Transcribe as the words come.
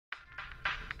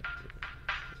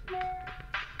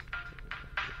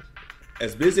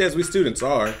As busy as we students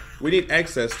are, we need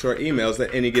access to our emails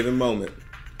at any given moment.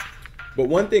 But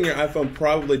one thing your iPhone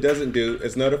probably doesn't do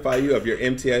is notify you of your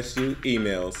MTSU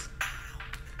emails.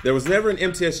 There was never an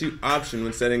MTSU option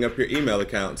when setting up your email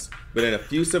accounts, but in a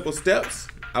few simple steps,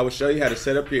 I will show you how to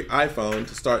set up your iPhone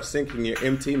to start syncing your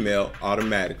MT mail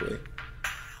automatically.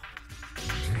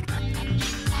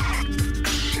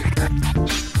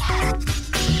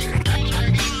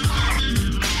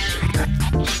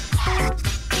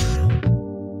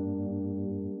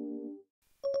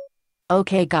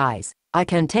 Okay guys, I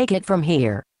can take it from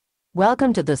here.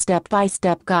 Welcome to the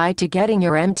step-by-step guide to getting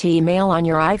your MT mail on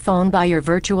your iPhone by your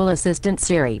virtual assistant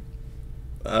Siri.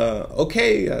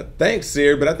 Thanks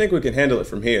Siri, but I think we can handle it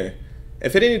from here.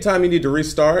 If at any time you need to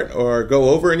restart or go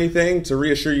over anything to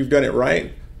reassure you've done it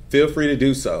right, feel free to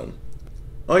do so.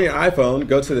 On your iPhone,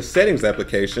 go to the Settings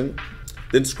application,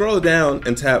 then scroll down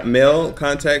and tap Mail,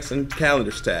 Contacts, and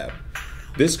Calendars tab.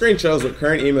 This screen shows what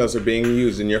current emails are being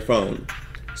used in your phone.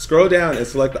 Scroll down and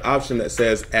select the option that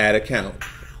says Add Account.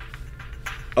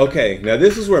 Okay, now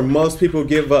this is where most people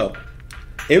give up.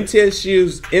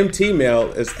 MTSU's MT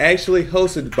Mail is actually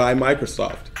hosted by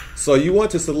Microsoft, so you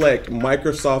want to select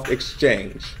Microsoft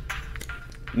Exchange.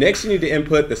 Next, you need to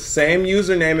input the same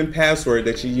username and password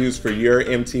that you use for your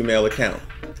MT Mail account.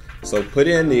 So put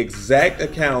in the exact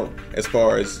account as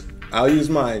far as, I'll use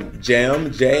mine,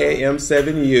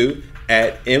 jam7u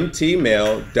at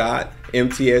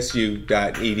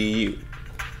mtmail.mtsu.edu.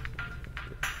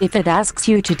 If it asks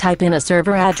you to type in a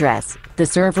server address, the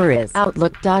server is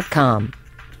outlook.com.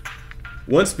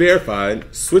 Once verified,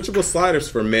 switchable sliders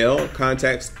for mail,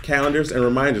 contacts, calendars, and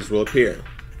reminders will appear.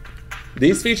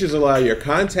 These features allow your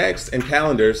contacts and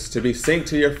calendars to be synced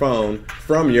to your phone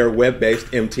from your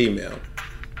web-based MT Mail.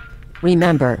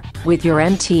 Remember, with your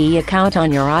MT account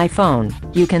on your iPhone,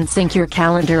 you can sync your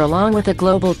calendar along with a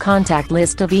global contact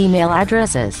list of email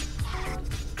addresses.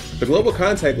 The global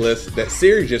contact list that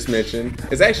Siri just mentioned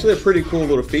is actually a pretty cool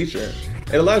little feature.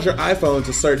 It allows your iPhone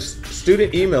to search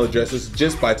student email addresses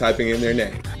just by typing in their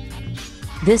name.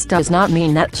 This does not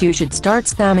mean that you should start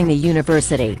spamming the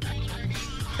university.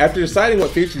 After deciding what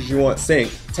features you want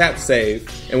synced, tap Save,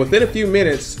 and within a few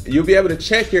minutes, you'll be able to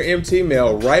check your MT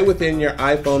Mail right within your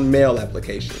iPhone Mail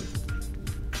application.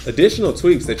 Additional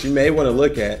tweaks that you may want to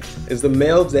look at is the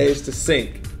mail days to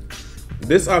sync.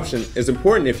 This option is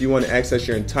important if you want to access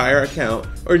your entire account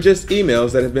or just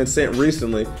emails that have been sent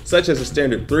recently, such as a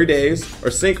standard 3 days,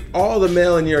 or sync all the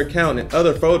mail in your account and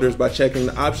other folders by checking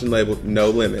the option labeled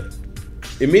No Limit.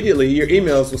 Immediately, your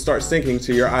emails will start syncing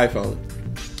to your iPhone.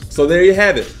 So there you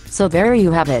have it. So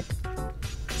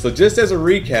just as a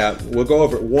recap, we'll go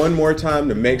over it one more time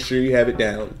to make sure you have it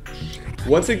down.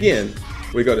 Once again,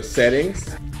 we go to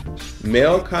Settings,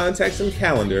 Mail, Contacts, and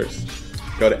Calendars,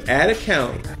 go to Add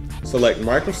Account, select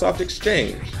Microsoft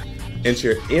Exchange,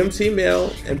 enter your MT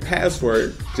Mail and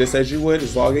password just as you would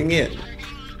as logging in,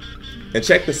 and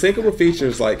check the syncable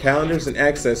features like calendars and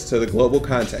access to the global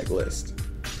contact list.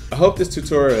 I hope this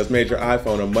tutorial has made your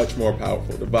iPhone a much more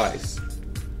powerful device,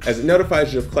 as it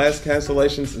notifies you of class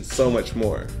cancellations and so much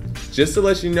more. Just to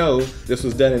let you know, this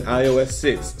was done in iOS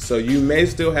 6, so you may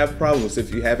still have problems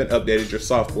if you haven't updated your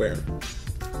software.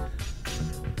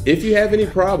 If you have any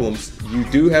problems, you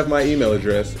do have my email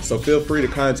address, so feel free to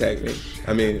contact me.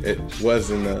 It was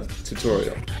in the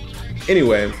tutorial.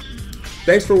 Anyway,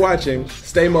 thanks for watching.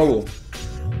 Stay mobile.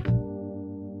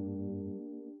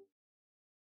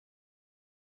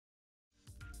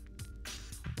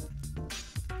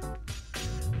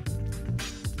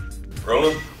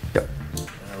 Rolling? Yep.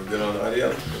 We're good on the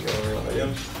audio?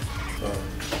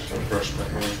 I'll brush my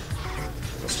hair.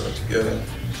 We'll start together.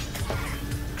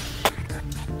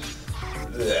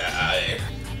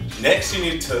 Next, you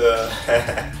need to.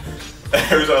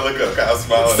 Every time I look up, I'm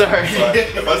smiling. Sorry.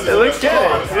 It looks good. It looks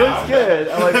good.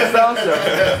 I'm like, this is awesome.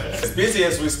 As busy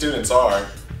as we students are,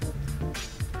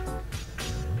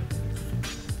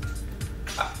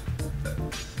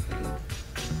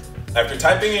 after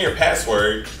typing in your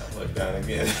password, I'll look down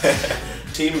again.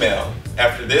 Team Mail.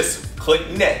 After this, click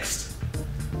Next.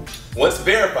 Once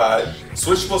verified,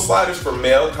 switchable sliders for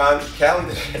mail,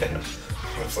 calendar.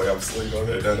 Looks like I'm asleep on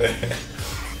there, doesn't it?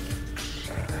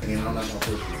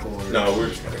 No, we're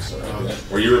just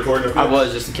Were you recording? I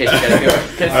was, just in case you gotta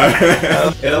go.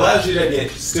 It allows you to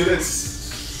get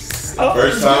students.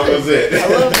 First time was it. I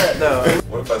love that though.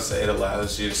 What if I say it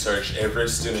allows you to search every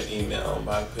student email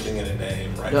by putting in a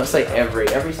name right? No, it's like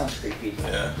every sounds creepy.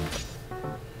 Yeah.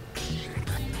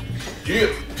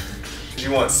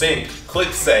 You want sync, click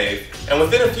Save, and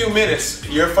within a few minutes,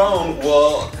 your phone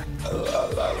will,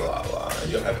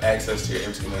 you'll have access to your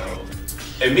MT Mail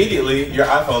immediately your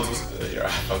iPhones, your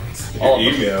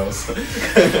emails,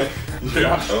 your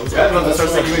iPhones. Your iPhones will start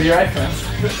syncing with your iPhones.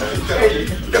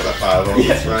 You got about 5 of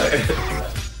them, right?